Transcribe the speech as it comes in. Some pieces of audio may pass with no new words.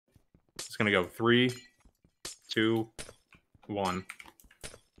gonna go 3, 2, 1.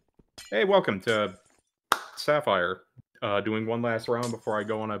 Hey, welcome to Sapphire. Doing one last round before I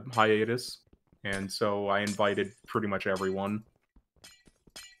go on a hiatus. And so I invited pretty much everyone.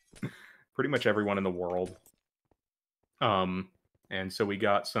 Pretty much everyone in the world. And so we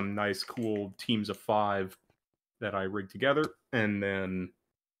got some nice, cool teams of 5 that I rigged together. And then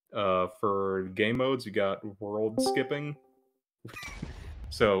for game modes, you got world skipping.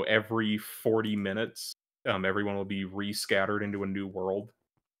 So every 40 minutes, everyone will be rescattered into a new world.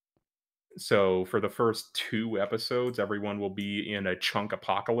 So for the first 2 episodes, everyone will be in a chunk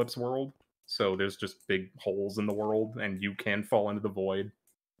apocalypse world. So there's just big holes in the world, and you can fall into the void.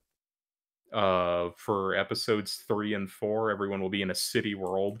 For episodes 3 and 4, everyone will be in a city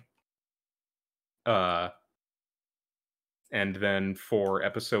world. And then for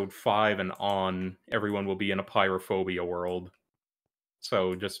episode 5 and on, everyone will be in a pyrophobia world.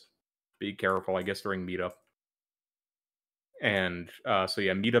 So just be careful, I guess, during meetup. And so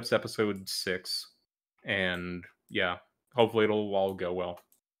yeah, meetup's episode 6. And yeah, hopefully it'll all go well.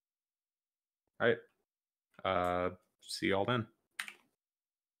 Alright. See y'all then.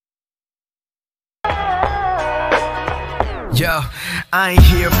 Yo, I ain't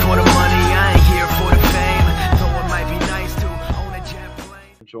here for the money, I ain't here for the fame. Though it might be nice to own a jet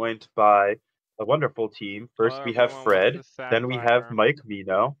plane. Joined by a wonderful team. First we have Fred, then we have Mike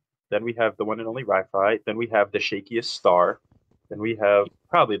Vino, then we have the one and only Wi-Fi, then we have the shakiest Star, then we have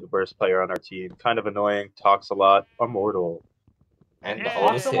probably the worst player on our team, kind of annoying, talks a lot, Immortal. And the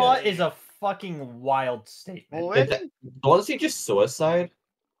Ocelot is a fucking wild statement. Is that, honestly, just suicide?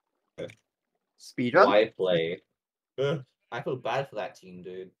 Speedrun? Why play? I feel bad for that team,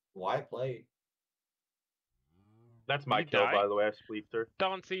 dude. Why play? That's my kill, by the way. I spleefed her.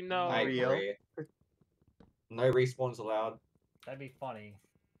 Don't see no. I agree. No respawns allowed. That'd be funny.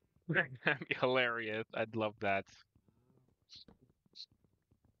 That'd be hilarious. I'd love that.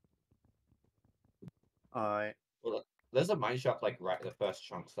 Alright. Well, there's a mine shaft like right in the first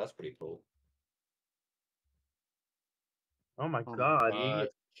chunk, so that's pretty cool. Oh my god.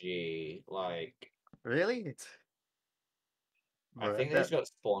 Gee, like... Really? I think they just got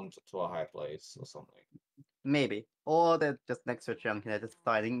spawned to a high place or something. Maybe. Or they're just next to a chunk and they're just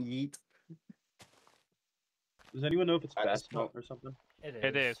deciding yeet. Does anyone know if it's fast mode or something?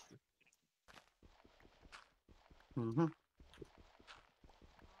 It is. Mm-hmm.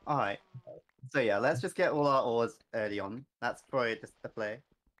 Alright. So yeah, let's just get all our ores early on. That's probably just the play.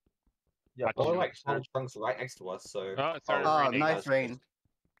 Yeah, Or like small chunks right next to us, so... Oh, it started Oh, raining. nice rain.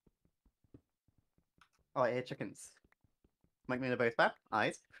 Oh, I hear chickens. Make me the both back.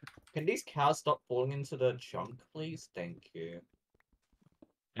 Nice. Can these cows stop falling into the chunk, please? Thank you.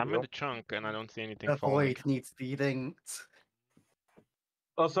 I'm in the chunk and I don't see anything The falling. void needs feeding.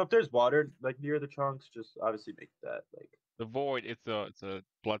 Also, if there's water like near the chunks, just obviously make that like. The void is it's a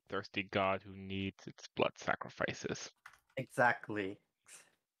bloodthirsty god who needs its blood sacrifices. Exactly.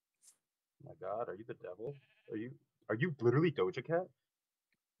 Oh my god, are you the devil? Are you literally Doja Cat?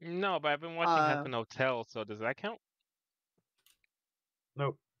 No, but I've been watching Happen Hotel, so does that count?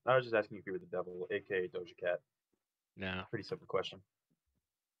 Nope. I was just asking if you were the devil, aka Doja Cat. No. Pretty simple question.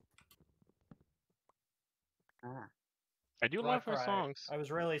 I do love her songs. I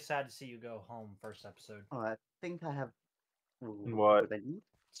was really sad to see you go home first episode. Oh, I think I have. What? I need?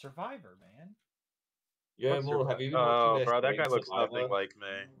 Survivor, man. Yeah, What's Immortal, your- have you been Oh, watching bro, their that guy stream looks Survivor? nothing like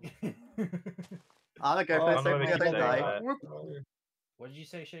me. I'm gonna go Oh, for I a don't know second. if I you don't say die. that. Whoop. What did you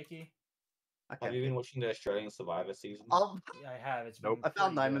say, Shaky? Have you been watching the Australian Survivor season? Yeah, I have. It's been I found pretty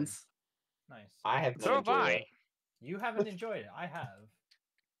good. diamonds. Nice. I have not So have enjoyed I. it. You haven't enjoyed it. I have.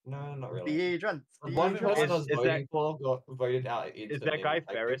 No, not really. Speedrun. The one person I was Is voting for got voted out Is instantly. that guy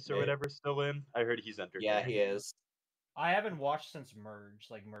like, Ferris or okay. whatever still in? I heard he's entered. Yeah, he is. I haven't watched since Merge,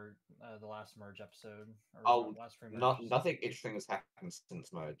 like the last Merge episode. Or Oh, last free Merge. nothing interesting has happened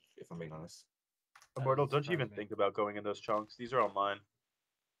since Merge, if I'm being honest. Immortal, don't you even surprised me. think about going in those chunks. These are all mine.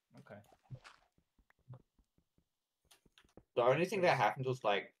 Okay. The only thing that happened was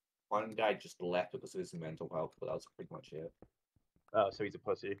like one guy just left because of his mental health, but that was pretty much it. Oh, so he's a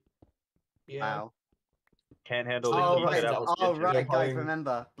pussy. Yeah. Wow. Can't handle Oh, the right. that was Oh, good. right, You're guys, home.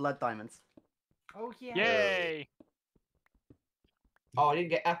 remember. Blood diamonds. Oh yeah. Yay! Oh, I didn't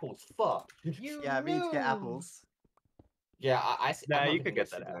get apples. Fuck. Yeah, we need to get apples. Yeah, Nah, I'm not you gonna could get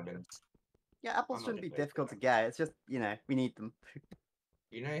some that after. diamonds. Yeah, apples I'm not shouldn't be gonna go for difficult to that. get. It's just, we need them.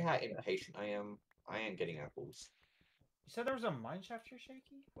 You know how impatient I am? I am getting apples. You said there was a mine shaft here,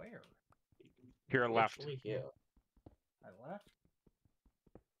 Shaky? Where? Here left. Literally here. I left.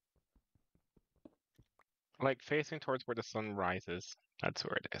 Like facing towards where the sun rises. That's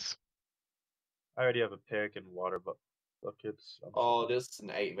where it is. I already have a pick and water buckets. Oh, this is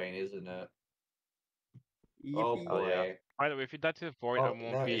an 8 vein, isn't it? Oh Yippee. Oh, yeah. boy. By the way, if you die to the void, I Oh, won't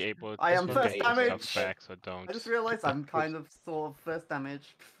no, be it's- able to I am get first the damage. stuff back, so don't. I just realized I'm kind of sort of first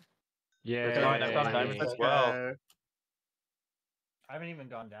damage. Yeah. It's fine, I've got diamonds Let's as well. go. I haven't even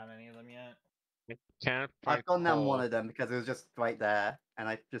gone down any of them yet. Can't I've find gone down one coal. of them because it was just right there, and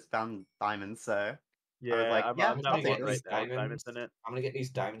I just found diamonds. So Yeah, like, I'm, yeah, I'm I'll down take one it. right These now. Diamonds in it. I'm gonna get these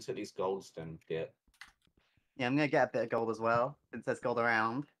diamonds for these golds then get. yeah, I'm gonna get a bit of gold as well since there's gold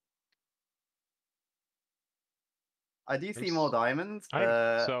around. I do see more diamonds, I'm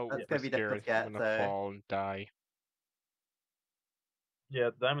but so that's gonna be difficult scared to I'm get. gonna So fall and die.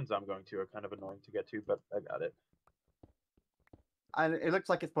 Yeah, the diamonds I'm going to are kind of annoying to get to, but I got it. it looks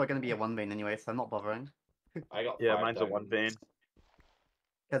like it's probably gonna be a 1 vein anyway, so I'm not bothering I got Yeah, 5 mine's a 1 vein. diamonds.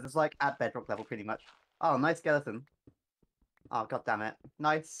 because it's like at bedrock level pretty much. Oh, nice skeleton. Oh, god damn it!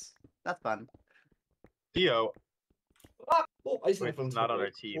 Nice. That's fun. Theo, Ah! Oh, I just wait, went he's not on our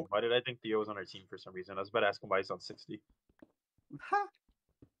forward. team. Why did I think Theo was on our team for some reason? I was about to ask him why he's on 60. Huh.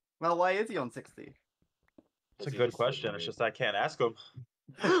 Well, why is he on 60? It's a He good just question. told It's me. just I can't ask him.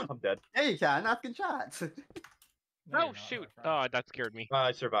 I'm dead. Yeah, you can. Ask in chat. No, you're Oh not, shoot! my friend. Oh, that scared me.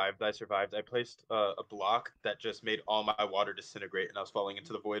 I survived. I placed a block that just made all my water disintegrate, and I was falling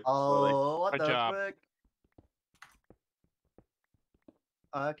into the void slowly. Oh, what Good the job. frick?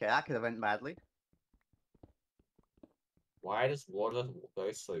 Okay, that could have went badly. Why does water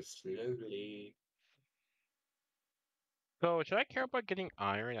go so slowly? So should I care about getting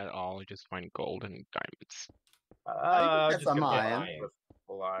iron at all, or just find gold and diamonds? you can get Just some gonna iron. get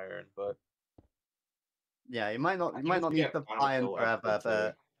full iron, but Yeah, you might not. I You think might it's not gonna need get the iron Anvil forever, episode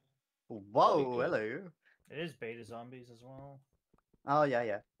but too. whoa, good. hello. It is beta zombies as well. Oh yeah,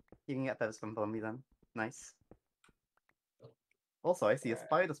 yeah. You can get feathers from zombie then. Nice. Also, I see a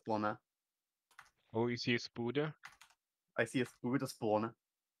spider spawner. Oh, you see a spooder? I see a spider spawner.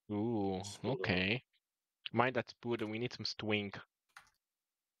 Ooh, Spooder. okay. Mind that spooder. We need some swing.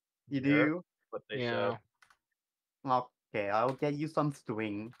 You yeah, do? what they Yeah. said. Okay, I'll get you some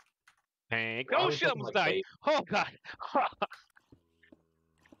string. Thanks. Why are Oh we shit! I talking almost like died. bait? Oh god.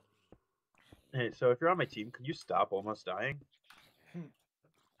 Hey, so if you're on my team, can you stop almost dying?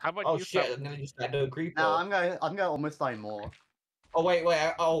 How about Oh you shit! stop? And then you just had a creeper. Now I'm gonna almost die more. Oh wait.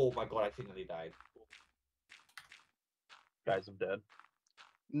 Oh my god! I think nearly died. Guys, I'm dead.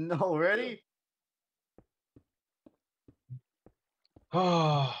 No, really?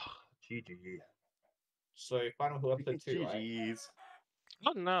 Oh, GG. So final who episode 2, right? GG's.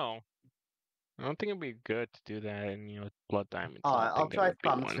 Oh no. I don't think it'd be good to do that in blood diamonds. Alright, I don't I'll think that try would be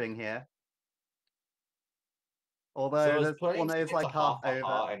spam one. string here. So Although I was there's playing one that is sticks like a half half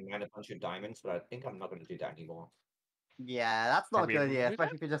over. and mine a bunch of diamonds, but I think I'm not going to do that anymore. Yeah, that's not a Have you good ever idea, do that?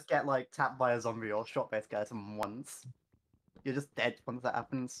 especially if you just get like tapped by a zombie or shot by a skeleton once. You're just dead once that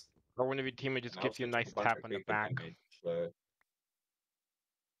happens. Or one of your teammates just And I gives you a also took nice bunch tap of on the creeper back. damage, so...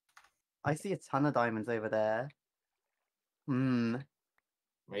 I see a ton of diamonds over there. Hmm.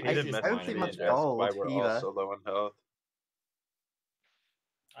 Maybe He I it's didn't just don't message see me much and ask why gold we're all either. so low on health.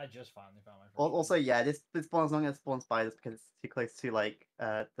 I just finally found my first Also, one. yeah, this spawns long as spawn spiders because it's too close to like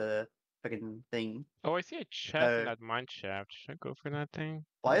the friggin' thing. Oh, I see a chest in that mine shaft. Should I go for that thing?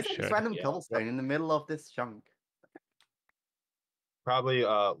 Why I is there this should. random Yeah. cobblestone in the middle of this chunk? Probably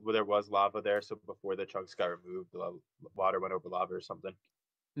where there was lava there, so before the chunks got removed, the water went over lava or something.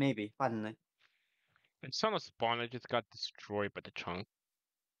 Maybe, I don't know. And some of spawn just got destroyed by the chunk.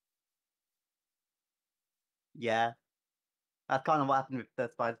 Yeah. That's kind of what happened with the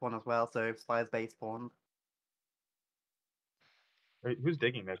spider spawn as well, so spiders base spawned. Wait, who's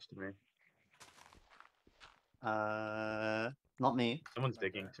digging next to me? Not me. Someone's Okay.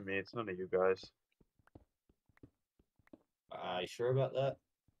 digging to me. It's none of you guys. Are you sure about that?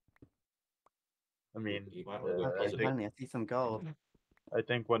 I mean, You might want to go Okay, positive. finally, I see some gold. I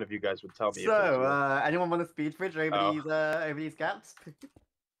think one of you guys would tell me. So, if it was anyone want a speed fridge over Oh. these gaps?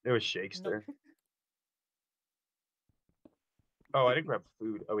 it was Shakespeare. Oh, I didn't grab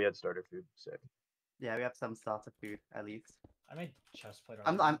food. Oh, we had starter food. Sick. Yeah, we have some starter food at least. I made chest plate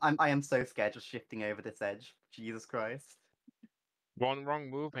already. I am so scared just shifting over this edge. Jesus Christ. One wrong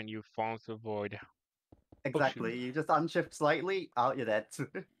move and you fall into the void. Exactly. You just unshift slightly, out you're dead.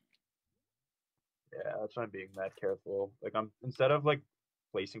 Yeah, that's why I'm being that careful. Like instead of like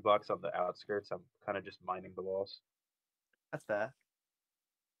placing blocks on the outskirts, I'm kind of just mining the walls. That's fair.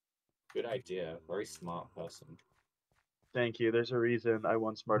 Good idea. Very smart person. Thank you. There's a reason I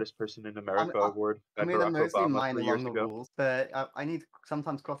won Smartest Person in America award I by mean, I Barack mostly Obama mine 3 years along the ago. walls, but I need to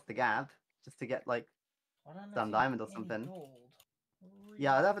sometimes cross the gap just to get like Why don't I some see diamond or any something. gold?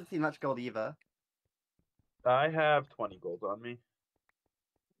 Yeah, I haven't seen much gold either. I have 20 gold on me.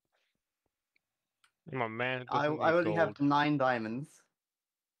 My man I doesn't need already have gold. 9 diamonds.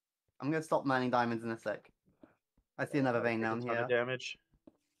 I'm gonna stop mining diamonds in a sec. I see another vein down A ton here. of damage.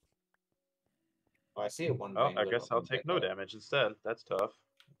 Oh, I see it one Oh, vein. I but guess I'll I'm take dead no though. damage instead. That's tough.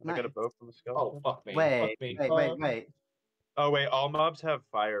 I got a Nice. bow from the Oh, skeleton. fuck me. Wait, Fuck me. wait. Oh wait, all mobs have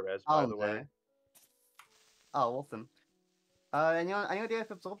fire res, by Oh the way. no. Oh, awesome. Any idea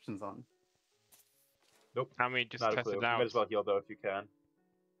if absorption's on? Nope. I mean, just Not a test clue. it You out. might as well heal though if you can.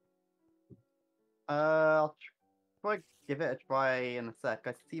 I'll probably give it a try in a sec.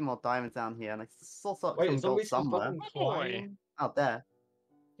 I see more diamonds down here, and I saw some Wait, gold zombies can somewhere. fucking Boy. climb? Out there.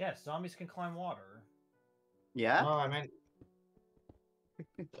 Yes, zombies can climb water. Yeah? No, I meant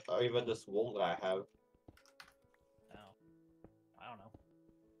over this wall that I have. Oh, I don't know.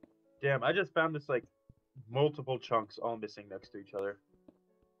 Damn, I just found this like multiple chunks all missing next to each other.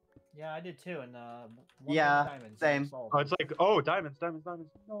 Yeah, I did too, and Yeah, diamonds. same. Oh, it's like, oh, diamonds.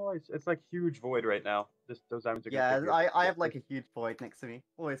 Nice. It's like huge void right now. Just those diamonds are gonna Yeah, take me I have like a huge void next to me.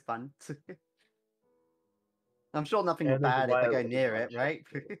 Always fun. I'm sure nothing And there's a bad if I go wild near it, bunch. right?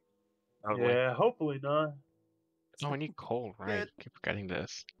 Probably. Yeah, hopefully not. Oh, I need coal, right? Good. Keep forgetting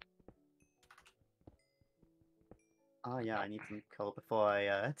this. Oh yeah, I need some coal before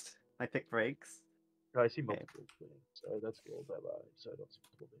I I pick breaks. I see multiple things. Sorry, that's gold. I lied. So I don't see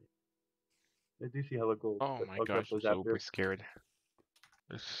multiple things. I do see hella gold. Oh but my I'll grab gosh, I'm those super after. scared.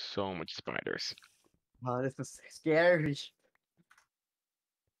 There's so much spiders. Oh, this is scary.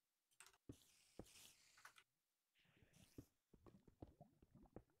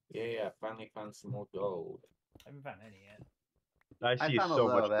 Yeah, finally found some more gold. I haven't found any yet. I I see found a so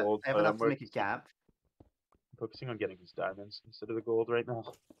little much bit. gold, I have but enough I'm to make a gap. focusing on getting these diamonds instead of the gold right now.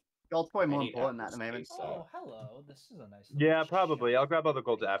 Gold's probably more I need important at the apple moment. space, Oh, hello. This is a nice. little Yeah, probably. shop. I'll grab all the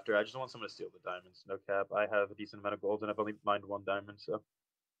gold after. I just don't want someone to steal the diamonds. No cap. I have a decent amount of gold and I've only mined 1 diamond, so.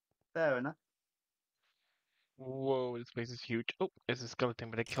 Fair enough. Whoa, this place is huge. Oh, there's a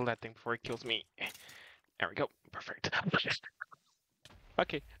skeleton, but I kill that thing before it kills me. There we go. Perfect.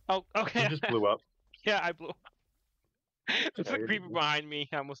 Okay. Oh, okay. You just blew up. Yeah, I blew up. There's Yeah, a you're creeper good. behind me.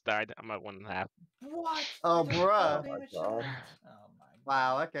 I almost died. I'm at 1.5. What? Oh, I took bruh. 4 damage to God. that? Oh my god.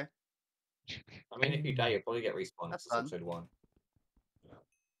 Wow, okay. I mean, if you die, you'll probably get respawned. That's This is fun. episode 1.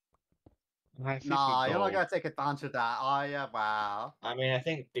 I see Nah, some you're not gold. gonna take advantage of that, are ya? Wow. I mean, I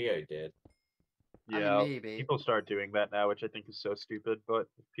think Theo did. I mean, Yeah, maybe. people start doing that now, which I think is so stupid. But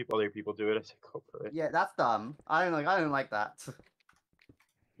if other people do it, I say go for it. Yeah, that's dumb. I don't like that.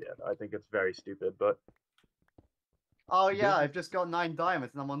 Yeah, no, I think it's very stupid. But Oh You yeah, did? I've just got 9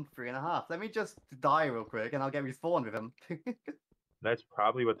 diamonds and I'm on 3.5. Let me just die real quick and I'll get respawned with him. that's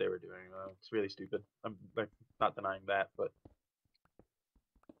probably what they were doing, though. It's really stupid. I'm like not denying that, but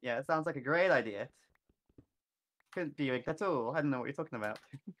Yeah, it sounds like a great idea. Couldn't be like at all. I don't know what you're talking about.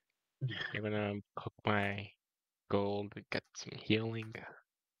 I'm gonna cook my gold, get some healing.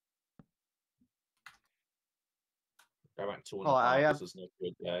 I went 2.5. Oh, I have- This is no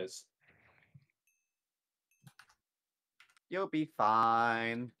good, guys. You'll be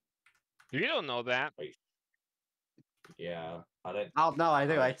fine. You don't know that. Yeah, I don't. Oh no, I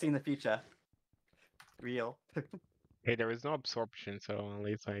do. Alright. I've seen the future. Real. Hey, there is no absorption, so at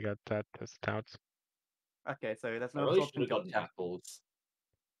least I got that tested out. Okay, so there's I no really should absorption have gotten gotcha. apples.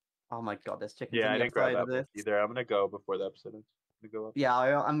 Oh my god, there's chickens yeah, on I the didn't grab outside of apples this. either. I'm gonna go before the episode ends. I'm gonna go up. Yeah,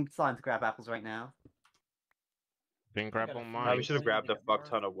 I'm starting to grab apples right now. Didn't grab gotta all find We mine. should have I need grabbed to a get fuck more.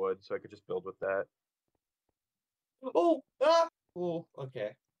 ton of wood so I could just build with that. Oh! Ah! Oh,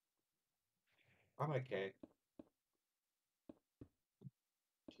 okay. I'm okay.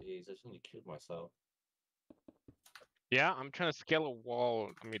 Jeez, I just nearly killed myself. Yeah, I'm trying to scale a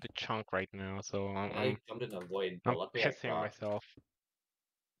wall. I mean, the chunk right now, so I jumped in a void, I'm but luckily I pissing cracked. myself.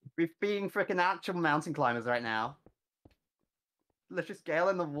 We're being freaking actual mountain climbers right now. Literally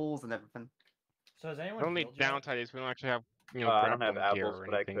scaling the walls and everything. So has anyone The only healed yet? downside is we don't actually have, I don't have grappling gear apples, or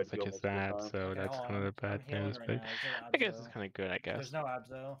but I anything could such heal as multiple that, times. so Okay, that's hold kind on. of bad I'm healing news. right But now. Is there I guess abso? it's kind of good. I guess. There's no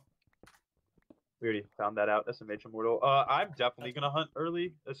abso. We already found that out. SMH Immortal. I'm definitely gonna hunt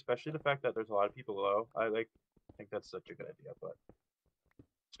early, especially the fact that there's a lot of people low. I think that's such a good idea, but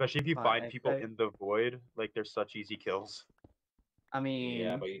especially if you find Alright, people so- in the void, like they're such easy kills. I mean,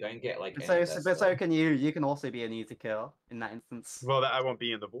 Yeah, but you don't get like. so any but so can you. You can also be an easy kill in that instance. Well, I won't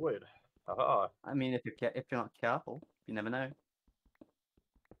be in the void. Haha. I mean, if you're not careful, you never know.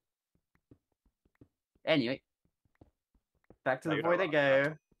 Anyway, back to Now the you're void not I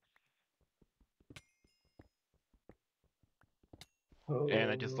go.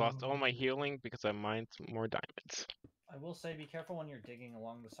 And I just lost all my healing because I mined some more diamonds. I will say be careful when you're digging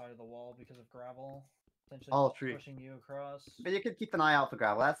along the side of the wall because of gravel. Potentially Oh, true. pushing you across. But you could keep an eye out for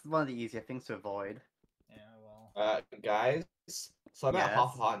gravel. That's one of the easier things to avoid. Yeah, well. Guys. So I'm at Yes.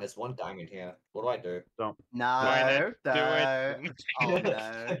 half a heart and there's one diamond here. What do I do? Don't. No, Do no. it. Oh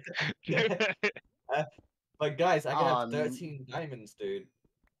no. Do it. But guys, I can have Um, 13 diamonds, dude.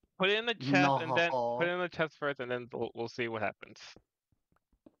 Put it in the chest and then put it No. in the chest first, and then we'll see what happens.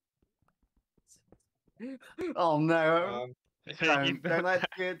 Oh no. You Don't let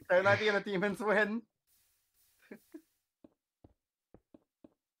the other demons win.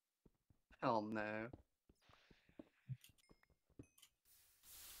 Oh no.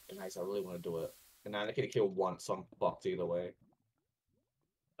 Guys, I really want to do it. And I can kill once, so I'm fucked either way.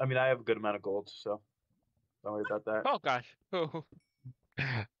 I mean, I have a good amount of gold, so don't worry about that. Oh gosh. Oh.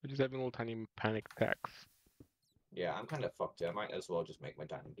 We're just having little tiny panic attacks. Yeah, I'm kind of fucked here. I might as well just make my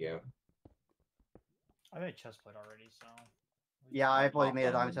diamond gear. I made chestplate already, so. Yeah, I've already made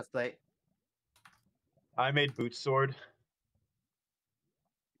a diamond chest plate. I made boot sword.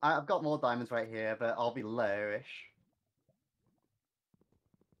 I've got more diamonds right here, but I'll be lowish.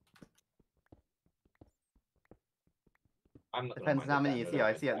 I'm not Depends on how many you see.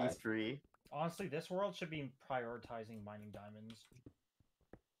 I see at least least 3. Honestly, this world should be prioritizing mining diamonds.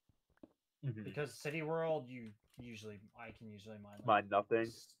 Because City World, I can usually mine. Mine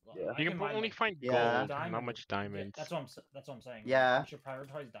nothing. Yeah. You can only find Yeah. gold, not much diamonds. Yeah, that's what I'm saying. Yeah. You should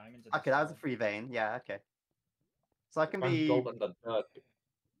prioritize diamonds. Okay, that was a free vein. Yeah, okay. So I can be gold and the dirt.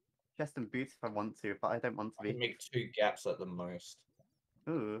 chest and boots if I want to, but I don't want to I can be. make 2 gaps at the most.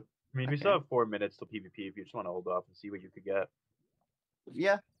 Ooh. I mean, we still have 4 minutes till PvP if you just want to hold off and see what you could get.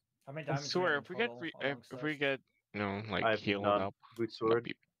 Yeah. How many I diamonds? swear, if we get like I have healed none. up, Boot I'll sword.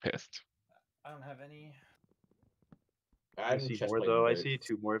 be pissed. I don't have any. I see more though. I see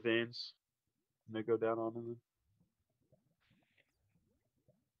 2 more veins. And they go down on them.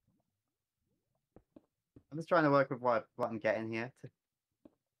 I'm just trying to work with what I'm getting here.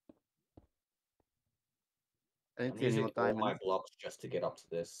 I didn't I'm see any using more all diamonds. my blocks just to get up to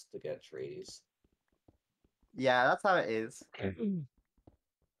this, to get trees. Yeah, that's how it is.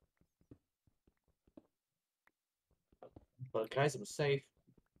 But guys, I'm safe.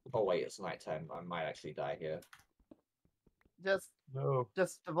 Oh wait, it's nighttime. I might actually die here. Just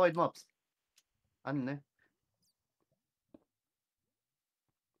avoid mobs. I don't know.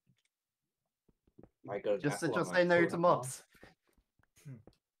 Just say no to mobs.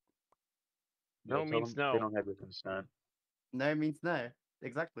 No means no. They don't have your consent. No means no.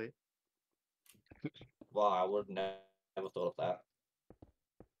 Exactly. Wow, I would never thought of that.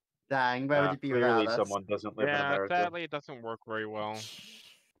 Dang, where would you be without Clearly us? someone doesn't live in America. Sadly, it doesn't work very well.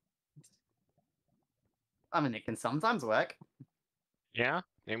 I mean, it can sometimes work. Yeah?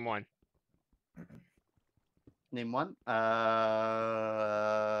 Name one. Name one.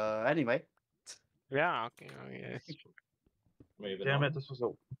 Anyway. Yeah, okay. Oh, yes. Damn it, this was a...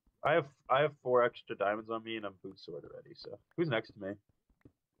 I have 4 extra diamonds on me and I'm boot sword already, so... Who's next to me?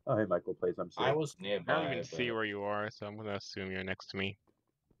 Oh, hey, Michael plays, I'm safe. I was nearby. I don't even see where you are, so I'm gonna assume you're next to me.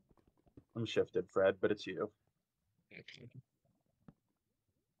 I'm shifted, Fred, but it's you.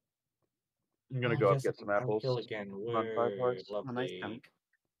 I'm gonna go up get some apples. Again. On 5 hearts. Oh, nice chunk.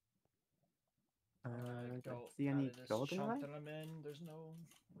 Don't see any gold in the way? There's no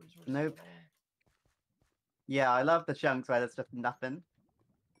resources. Nope. Yeah, I love the chunks where there's just nothing.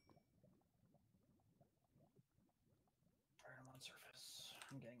 Alright, I'm on surface.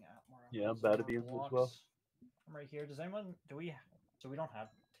 I'm getting out more. Yeah, I'm bad at being as well. I'm right here. Does anyone? So we don't have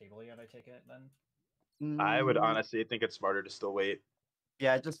table yet. I take it then. I would honestly think it's smarter to still wait.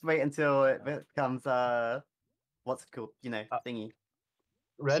 Yeah, just wait until it becomes what's it called? Thingy.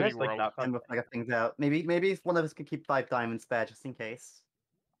 Red is like not. And we'll figure things out. Maybe one of us could keep 5 diamonds spare just in case.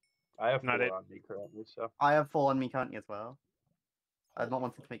 I have 4 on me currently, so. I have 4 on me currently as well. I've not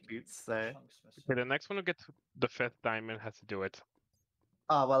wanted to make boots, so. Okay, the next one who gets the 5th diamond has to do it.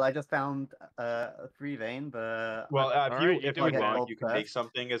 Oh well, I just found a 3 vein, but. Well, if you want, you can first. make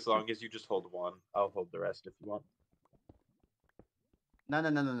something as long as you just hold 1. I'll hold the rest if you want. No.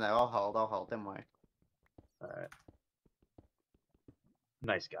 I'll hold. Don't worry. All right.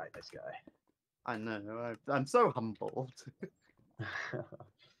 Nice guy. I know. I'm so humbled.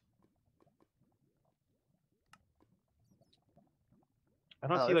 I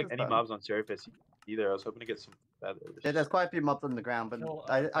don't see like any mobs on surface either. I was hoping to get some feathers. Yeah, there's quite a few mobs on the ground, but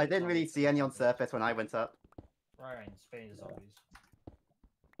I didn't really see any on surface when I went up. Ryan, Spain is always.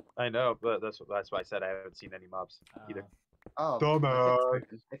 I know, but that's why I said I haven't seen any mobs either. Oh, dumbass.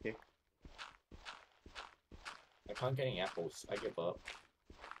 Okay. I can't get any apples. I give up.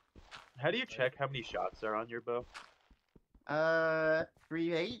 How do you check how many shots are on your bow?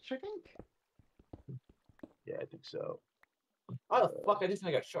 3 each, I think. I think so. How the fuck I just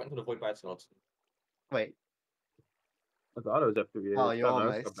got shot into the void by a skeleton? Wait. I thought it was F3H. Oh, you I don't know,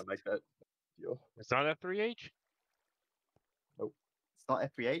 almost. something like that. Deal. It's not F3H? Nope. It's not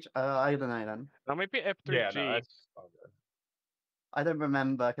F3H? I don't know then. No, maybe F3G. Yeah, no, that's all good. I don't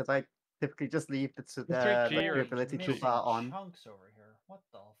remember because I typically just leave the F3G or ability Missing toolbar on. chunks over here. What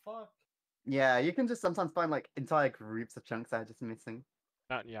the fuck? Yeah, you can just sometimes find like entire groups of chunks that are just missing.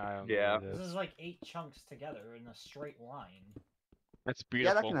 Yeah, I don't Yeah. know what it This is. is like 8 chunks together in a straight line. That's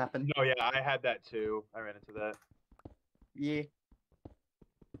Yeah, that beautiful. can happen. No, yeah, I had that too. I ran into that. Yeah.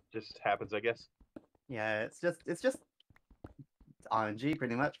 Just happens, I guess. Yeah, it's just RNG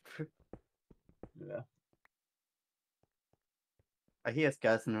pretty much. Yeah. I hear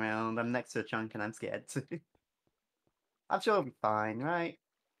skirting around. I'm next to a chunk and I'm scared too. I'm sure it'll be fine, right?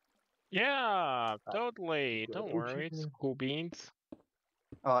 Yeah, totally. good. Don't worry, it's cool beans.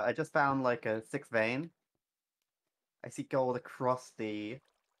 Oh, I just found like a 6th vein. I see gold across the.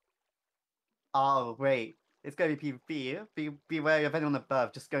 Oh wait, it's going to be PvP. Be wary of anyone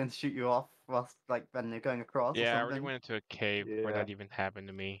above just going to shoot you off whilst like when they're going across. Yeah, or I something. already went into a cave where Yeah. that even happened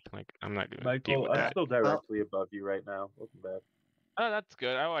to me. Like, I'm not gonna deal Michael, with I'm that. still directly above you right now. Welcome back. Oh, that's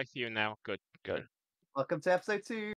good. Oh, I see you now. Good, good. Welcome to episode 2.